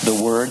the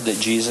word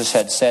that Jesus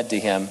had said to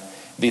him,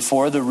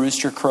 "Before the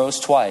rooster crows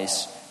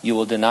twice, you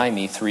will deny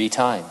me 3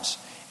 times.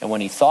 And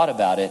when he thought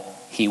about it,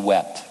 he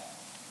wept.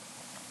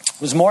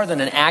 It was more than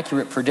an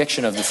accurate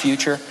prediction of the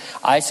future.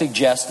 I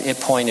suggest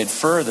it pointed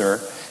further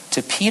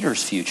to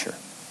Peter's future.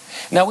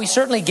 Now, we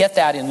certainly get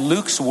that in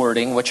Luke's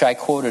wording, which I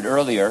quoted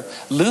earlier.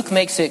 Luke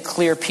makes it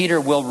clear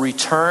Peter will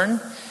return,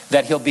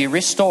 that he'll be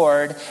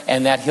restored,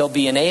 and that he'll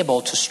be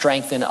enabled to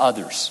strengthen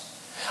others.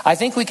 I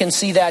think we can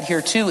see that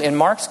here too in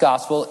Mark's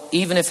gospel,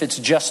 even if it's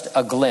just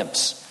a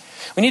glimpse.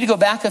 We need to go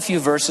back a few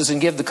verses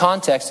and give the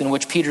context in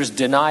which Peter's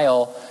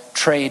denial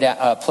played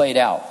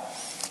out.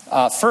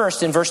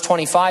 First, in verse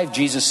 25,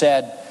 Jesus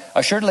said,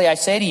 "Assuredly I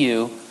say to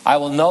you, I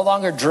will no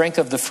longer drink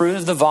of the fruit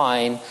of the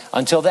vine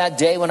until that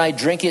day when I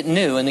drink it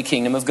new in the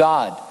kingdom of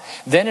God."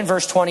 Then in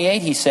verse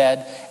 28, he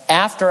said,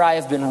 "After I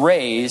have been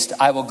raised,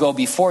 I will go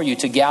before you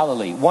to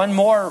Galilee." One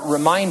more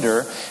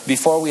reminder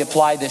before we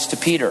apply this to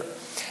Peter.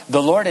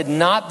 The Lord had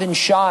not been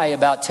shy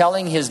about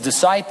telling his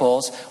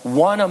disciples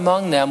one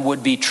among them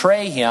would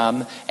betray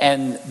him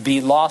and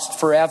be lost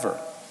forever.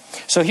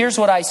 So here's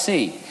what I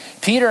see.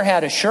 Peter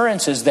had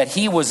assurances that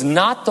he was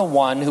not the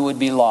one who would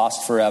be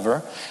lost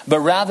forever, but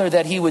rather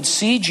that he would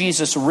see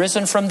Jesus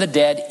risen from the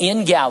dead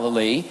in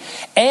Galilee,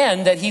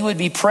 and that he would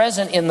be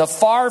present in the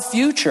far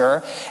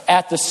future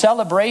at the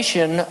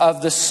celebration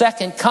of the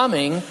second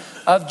coming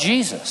of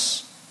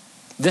Jesus.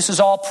 This is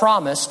all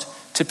promised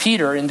to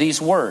Peter in these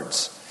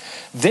words.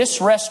 This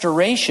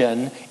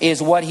restoration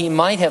is what he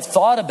might have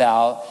thought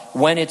about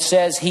when it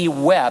says he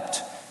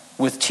wept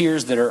with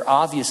tears that are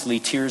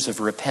obviously tears of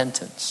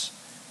repentance,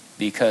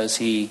 because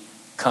he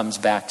comes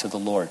back to the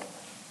Lord.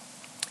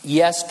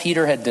 Yes,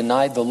 Peter had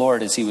denied the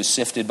Lord as he was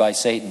sifted by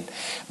Satan.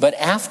 But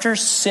after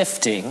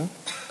sifting,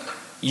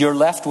 you're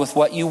left with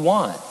what you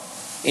want.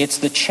 It's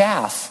the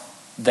chaff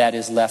that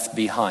is left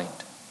behind.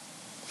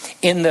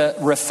 In the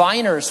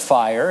refiner's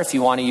fire, if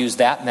you want to use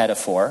that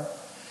metaphor,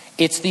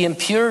 it's the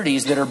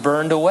impurities that are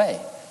burned away,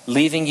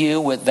 leaving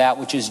you with that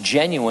which is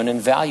genuine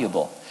and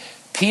valuable.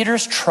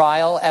 Peter's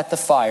trial at the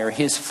fire,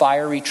 his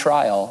fiery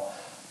trial,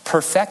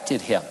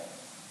 perfected him.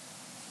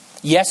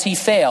 Yes, he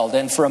failed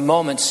and for a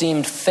moment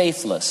seemed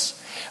faithless.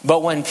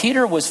 But when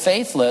Peter was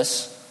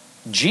faithless,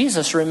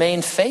 Jesus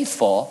remained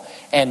faithful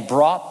and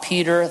brought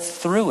Peter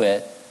through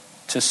it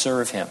to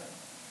serve him.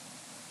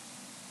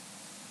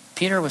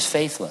 Peter was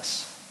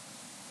faithless,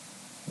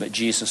 but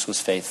Jesus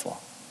was faithful.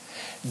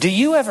 Do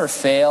you ever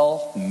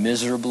fail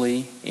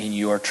miserably in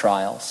your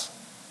trials?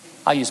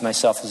 I'll use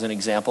myself as an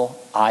example.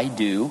 I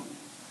do.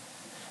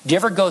 Do you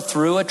ever go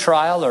through a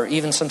trial, or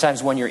even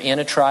sometimes when you're in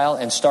a trial,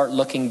 and start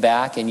looking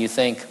back and you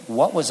think,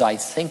 what was I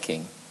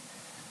thinking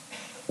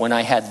when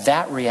I had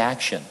that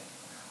reaction?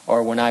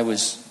 or when I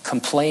was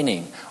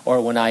complaining,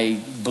 or when I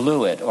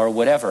blew it, or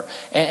whatever.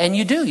 And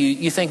you do.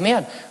 You think,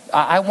 man,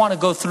 I want to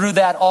go through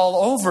that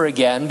all over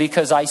again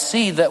because I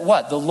see that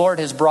the Lord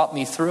has brought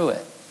me through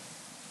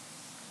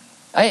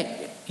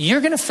it.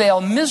 You're going to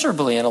fail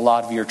miserably in a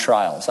lot of your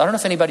trials. I don't know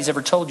if anybody's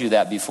ever told you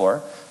that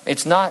before.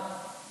 It's not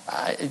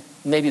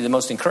maybe the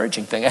most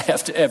encouraging thing I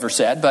have to ever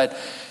said, but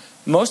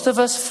most of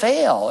us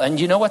fail. And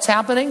you know what's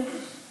happening?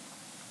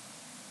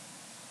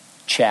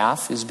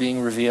 Chaff is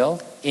being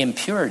revealed.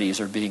 Impurities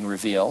are being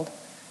revealed.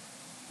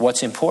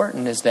 What's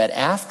important is that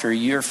after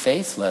you're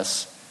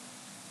faithless,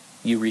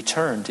 you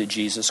return to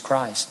Jesus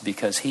Christ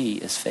because he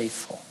is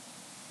faithful.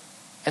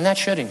 And that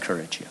should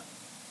encourage you.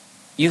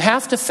 You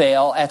have to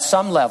fail at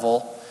some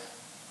level,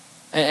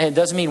 and it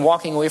doesn't mean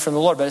walking away from the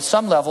Lord, but at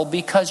some level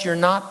because you're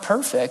not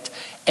perfect,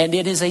 and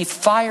it is a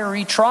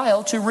fiery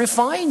trial to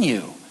refine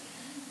you.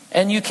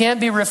 And you can't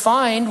be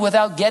refined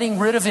without getting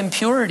rid of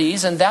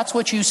impurities, and that's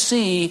what you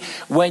see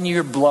when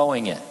you're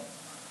blowing it.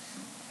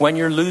 When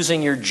you're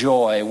losing your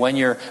joy, when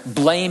you're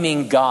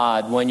blaming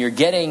God, when you're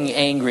getting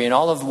angry, and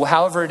all of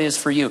however it is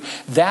for you.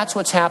 That's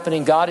what's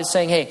happening. God is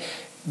saying, hey,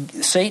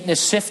 Satan is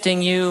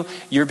sifting you.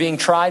 You're being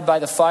tried by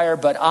the fire,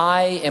 but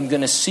I am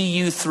going to see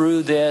you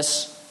through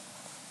this.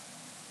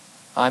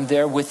 I'm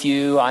there with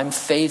you. I'm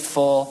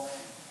faithful.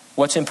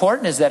 What's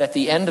important is that at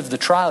the end of the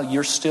trial,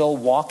 you're still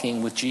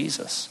walking with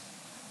Jesus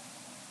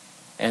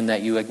and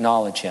that you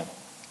acknowledge him.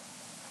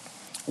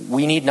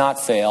 We need not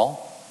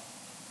fail,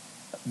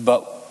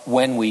 but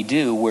when we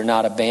do, we're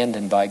not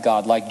abandoned by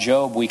God. Like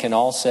Job, we can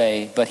all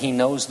say, but he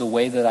knows the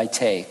way that I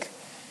take.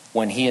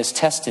 When he has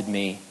tested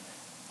me,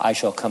 I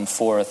shall come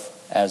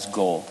forth as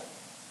gold.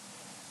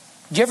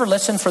 Do you ever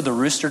listen for the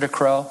rooster to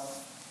crow,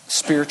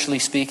 spiritually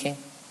speaking?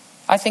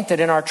 I think that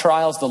in our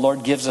trials, the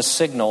Lord gives us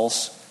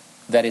signals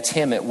that it's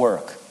him at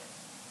work.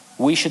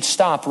 We should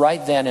stop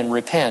right then and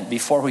repent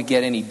before we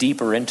get any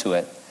deeper into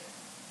it.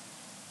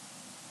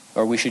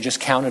 Or we should just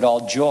count it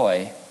all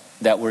joy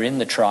that we're in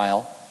the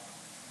trial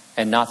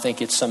and not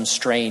think it's some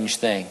strange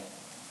thing.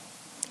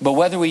 But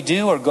whether we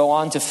do or go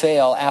on to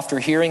fail after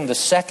hearing the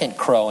second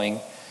crowing,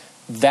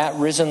 that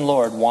risen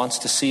Lord wants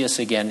to see us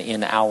again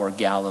in our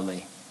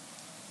Galilee.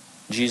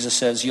 Jesus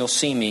says, you'll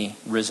see me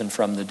risen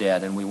from the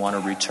dead, and we want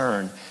to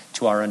return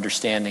to our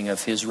understanding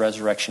of his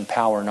resurrection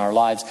power in our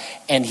lives.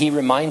 And he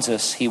reminds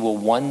us he will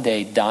one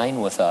day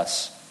dine with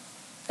us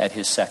at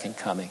his second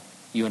coming.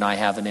 You and I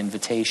have an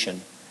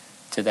invitation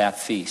to that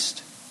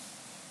feast.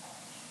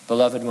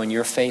 Beloved, when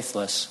you're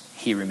faithless,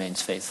 he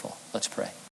remains faithful. Let's pray.